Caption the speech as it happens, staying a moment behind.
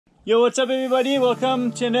Yo, what's up everybody?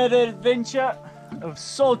 Welcome to another adventure of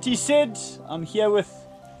Salty Said. I'm here with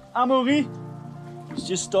Amaury. He's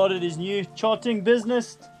just started his new charting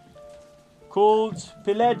business called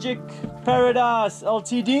Pelagic Paradise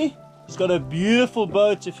Ltd. He's got a beautiful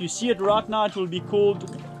boat. If you see it right now, it will be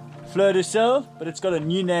called Fleur de Sel, but it's got a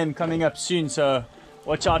new name coming up soon, so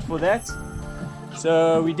watch out for that.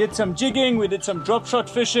 So we did some jigging, we did some drop shot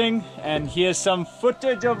fishing, and here's some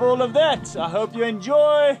footage of all of that. I hope you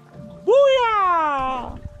enjoy.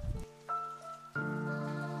 Booyah!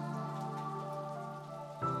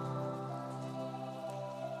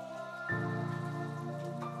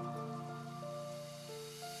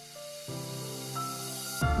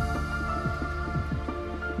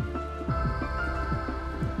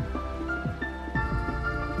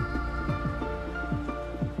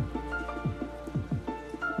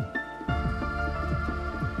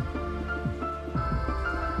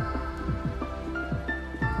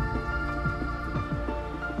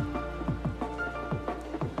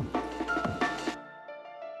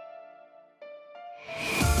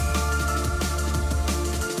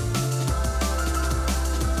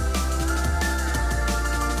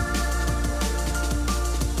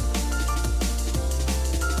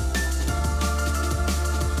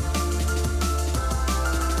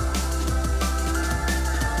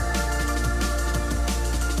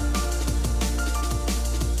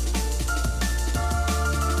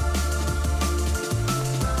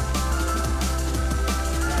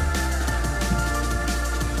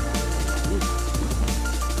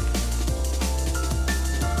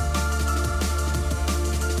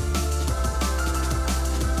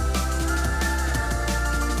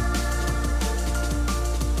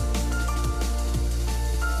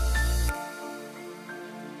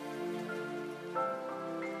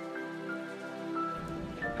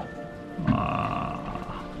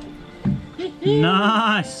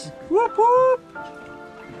 Nice! Whoop whoop!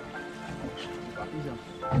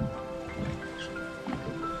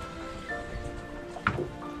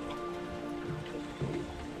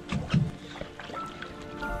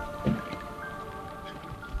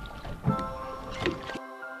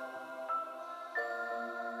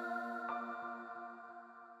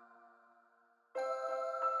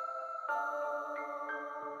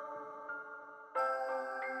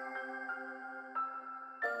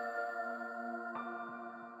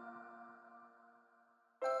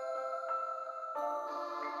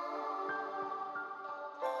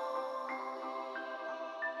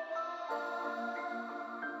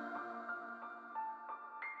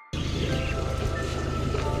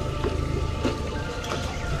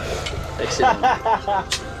 Excellent.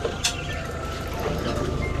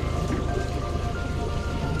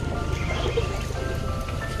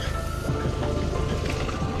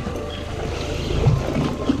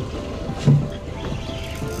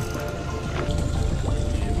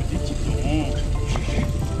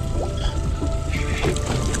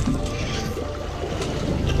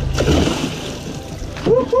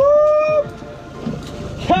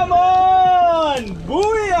 Come on!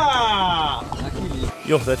 Booyah!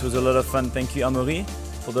 Yo, that was a lot of fun. Thank you, Amaury.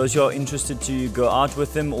 For those who are interested to go out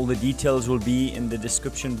with him, all the details will be in the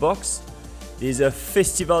description box. There's a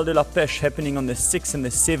Festival de la Pêche happening on the 6th and the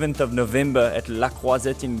 7th of November at La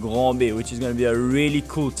Croisette in Grand Bay, which is going to be a really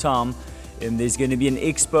cool time. And there's going to be an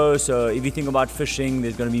expo, so everything about fishing.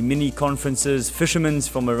 There's going to be mini conferences, fishermen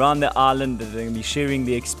from around the island that are going to be sharing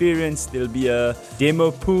their experience. There'll be a demo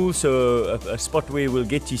pool, so a spot where we'll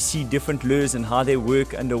get to see different lures and how they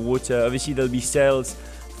work underwater. Obviously there'll be sales,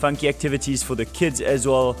 funky activities for the kids as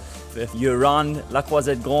well. If you're around La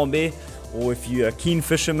Croisette Grand Bay, or if you're a keen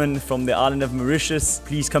fisherman from the island of Mauritius,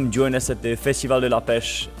 please come join us at the Festival de la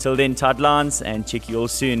Pêche. Till then, tight lines, and check you all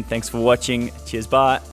soon. Thanks for watching. Cheers, bye.